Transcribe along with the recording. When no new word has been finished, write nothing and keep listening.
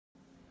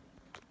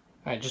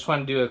I just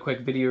want to do a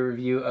quick video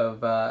review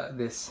of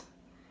this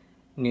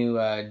new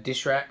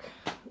dish rack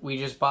we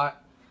just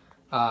bought.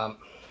 I'm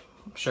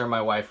sure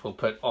my wife will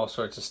put all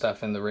sorts of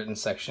stuff in the written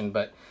section,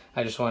 but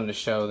I just wanted to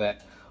show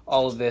that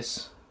all of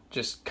this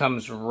just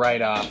comes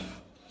right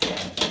off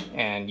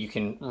and you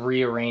can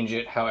rearrange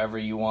it however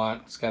you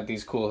want. It's got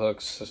these cool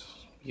hooks,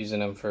 using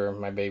them for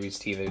my baby's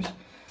teethers.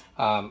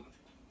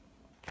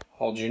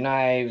 Hold your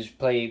knives,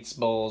 plates,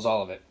 bowls,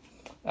 all of it.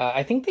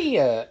 I think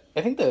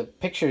the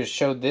pictures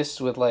showed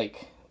this with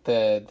like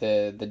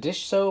the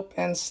dish soap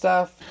and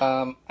stuff.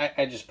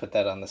 I just put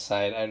that on the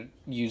side. I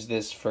use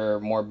this for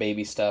more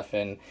baby stuff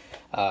and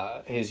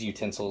his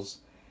utensils.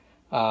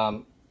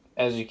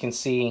 As you can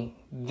see,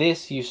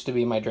 this used to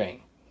be my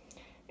drain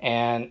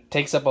and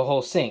takes up a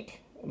whole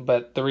sink.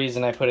 But the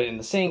reason I put it in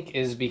the sink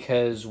is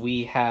because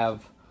we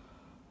have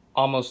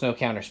almost no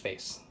counter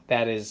space.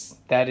 That is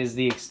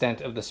the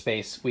extent of the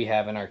space we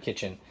have in our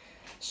kitchen.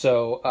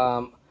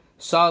 So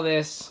saw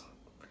this,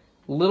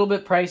 a little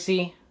bit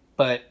pricey,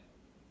 but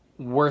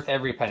worth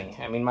every penny.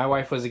 I mean, my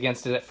wife was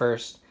against it at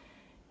first,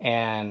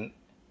 and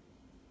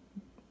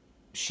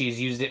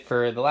she's used it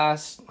for the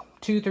last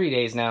 2-3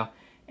 days now,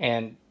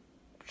 and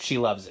she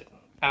loves it.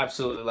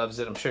 Absolutely loves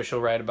it. I'm sure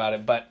she'll write about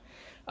it, but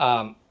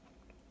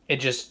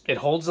it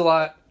holds a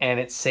lot, and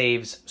it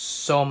saves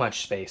so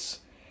much space.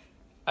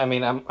 I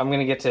mean, I'm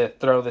gonna get to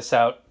throw this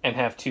out and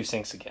have 2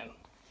 sinks again.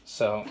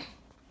 So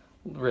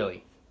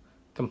really,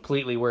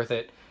 completely worth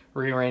it.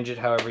 Rearrange it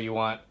however you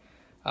want.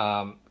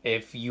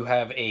 If you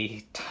have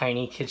a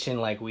tiny kitchen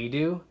like we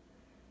do,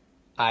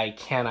 I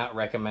cannot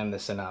recommend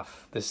this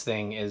enough. This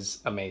thing is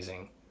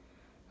amazing.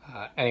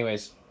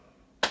 Anyways,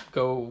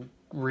 go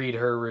read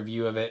her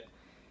review of it.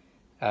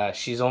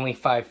 She's only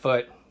 5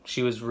 foot.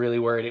 She was really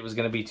worried it was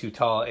going to be too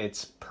tall.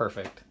 It's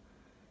perfect.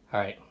 All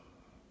right.